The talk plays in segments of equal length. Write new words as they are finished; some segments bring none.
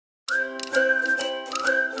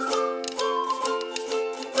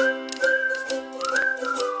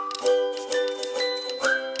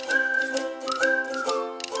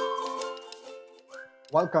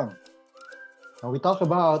welcome. Now we talk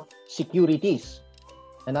about securities.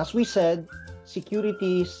 And as we said,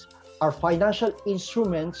 securities are financial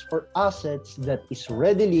instruments or assets that is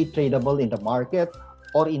readily tradable in the market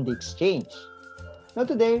or in the exchange. Now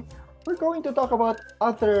today, we're going to talk about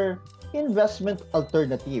other investment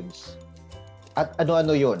alternatives. At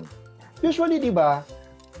ano-ano yun? Usually, di ba,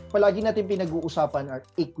 palagi natin pinag-uusapan are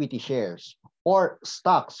equity shares or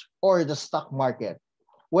stocks or the stock market.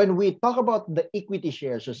 When we talk about the equity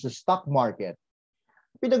shares or the stock market,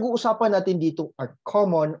 pinag-uusapan natin dito are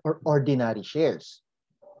common or ordinary shares.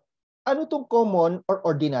 Ano tong common or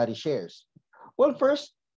ordinary shares? Well,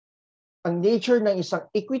 first, ang nature ng isang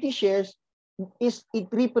equity shares is it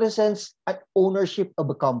represents an ownership of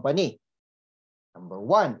a company. Number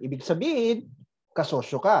one, ibig sabihin,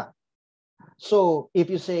 kasosyo ka. So, if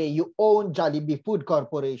you say you own Jollibee Food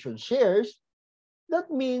Corporation shares, that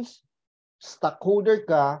means stockholder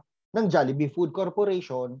ka ng Jollibee Food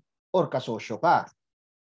Corporation or kasosyo ka.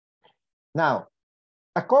 Now,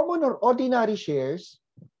 a common or ordinary shares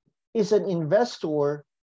is an investor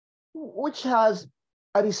which has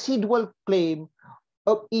a residual claim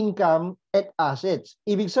of income and assets.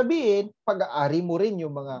 Ibig sabihin, pag-aari mo rin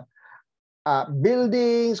yung mga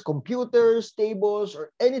buildings, computers, tables, or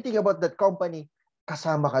anything about that company,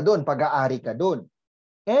 kasama ka doon, pag-aari ka doon.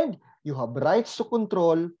 And you have rights to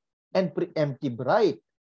control and preemptive right.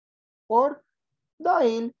 Or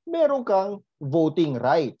dahil meron kang voting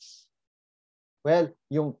rights. Well,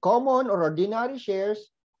 yung common or ordinary shares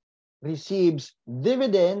receives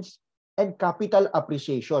dividends and capital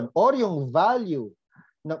appreciation or yung value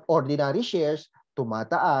ng ordinary shares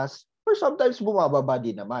tumataas or sometimes bumababa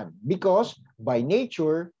din naman because by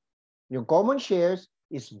nature, yung common shares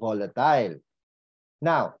is volatile.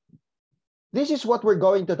 Now, this is what we're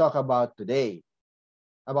going to talk about today,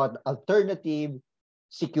 about alternative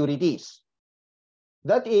securities.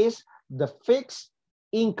 That is the fixed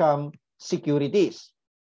income securities.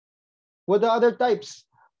 What are other types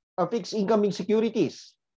of fixed income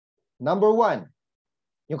securities? Number one,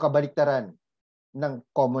 yung kabaliktaran ng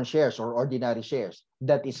common shares or ordinary shares.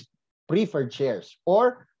 That is preferred shares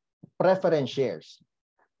or preference shares.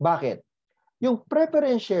 Bakit? Yung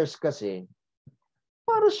preference shares kasi,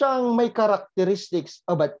 para siyang may characteristics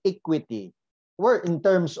of an equity or in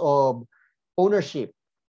terms of ownership,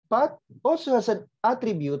 but also has an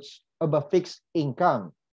attributes of a fixed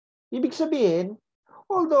income. Ibig sabihin,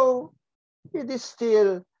 although it is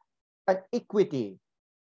still an equity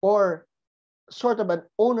or sort of an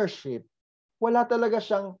ownership, wala talaga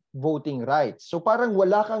siyang voting rights. So parang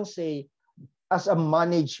wala kang say as a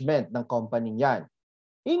management ng company yan.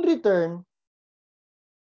 In return,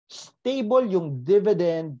 stable yung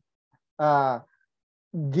dividend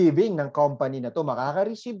giving ng company na to.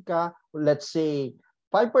 Makaka-receive ka, let's say,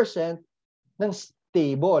 5% ng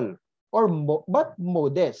stable or but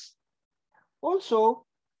modest. Also,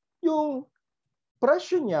 yung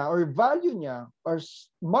presyo niya or value niya or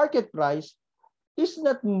market price is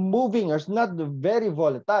not moving or is not very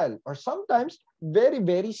volatile or sometimes very,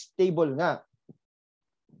 very stable nga.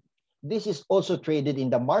 This is also traded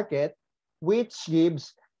in the market which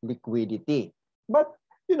gives liquidity. But,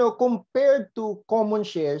 compared to common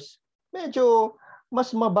shares, medyo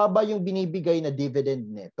mas mababa yung binibigay na dividend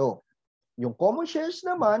nito. Yung common shares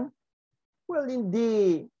naman, well,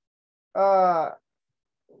 hindi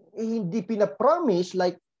pinapromise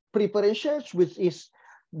like preference shares which is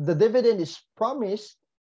the dividend is promised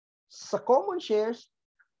sa common shares.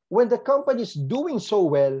 When the company is doing so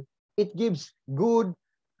well, it gives good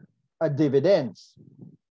dividends.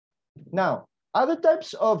 Now, other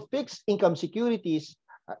types of fixed income securities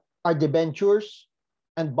are debentures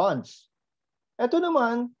and bonds. Ito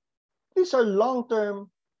naman, these are long-term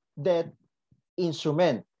debt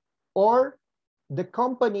instrument or the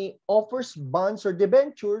company offers bonds or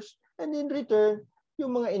debentures and in return,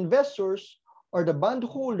 yung mga investors or the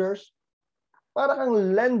bondholders, para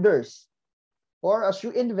kang lenders. Or as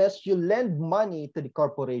you invest, you lend money to the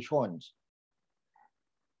corporations.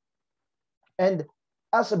 And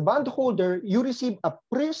as a bondholder, you receive a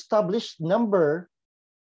pre-established number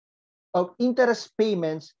of interest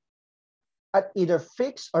payments at either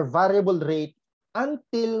fixed or variable rate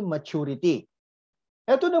until maturity.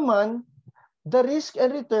 Ito naman, the risk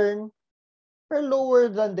and return are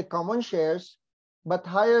lower than the common shares but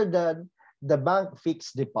higher than the bank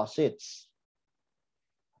fixed deposits.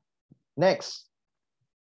 Next,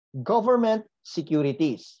 government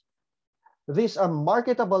securities. These are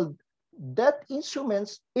marketable debt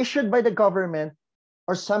instruments issued by the government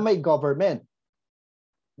or semi-government.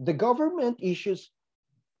 The government issues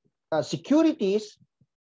securities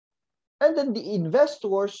and then the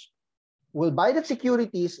investors will buy the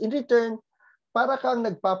securities in return para kang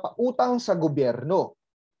nagpapautang sa gobyerno.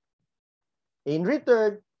 In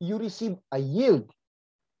return, you receive a yield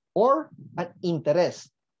or an interest.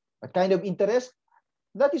 What kind of interest?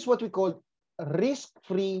 That is what we call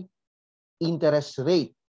risk-free interest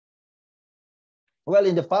rate. Well,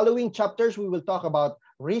 in the following chapters, we will talk about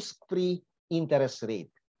risk-free interest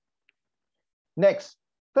rate. Next,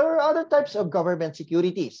 there are other types of government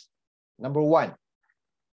securities. Number one,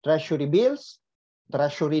 treasury bills,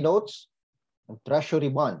 treasury notes, and treasury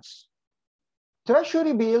bonds.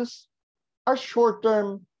 Treasury bills are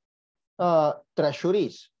short-term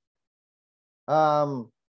treasuries.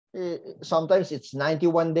 Sometimes it's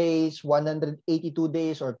 91 days, 182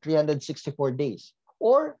 days, or 364 days,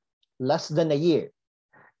 or less than a year.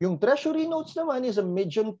 Yung treasury notes naman is a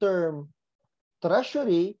medium-term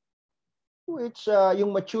treasury which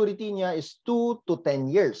yung maturity niya is 2 to 10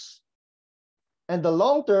 years. And the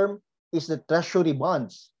long term is the treasury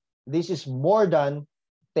bonds. This is more than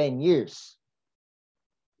 10 years.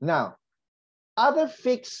 Now, other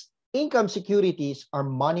fixed income securities are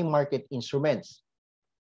money market instruments.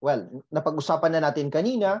 Well, napag-usapan na natin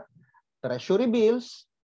kanina, treasury bills,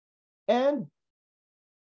 and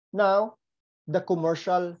now, the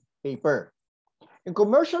commercial paper. Yung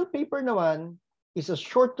commercial paper naman is a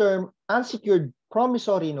short-term unsecured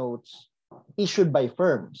promissory notes issued by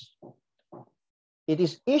firms. It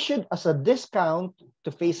is issued as a discount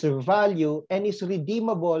to face value and is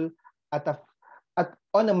redeemable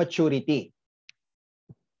on a maturity.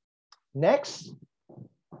 Next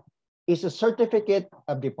is a certificate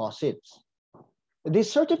of deposits.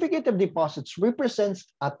 This certificate of deposits represents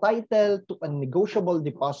a title to a negotiable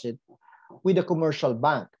deposit with a commercial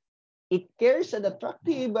bank. It carries an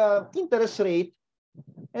attractive interest rate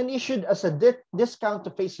and issued as a discount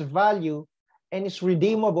to face value and is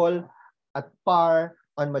redeemable at par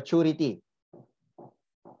on maturity.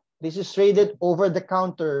 This is traded over the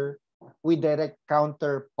counter with direct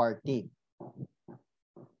counterparty.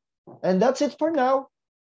 And that's it for now.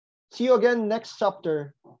 See you again next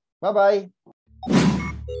chapter. Bye-bye.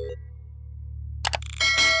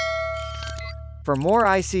 For more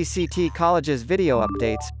ICCT College's video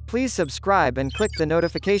updates, please subscribe and click the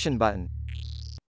notification button.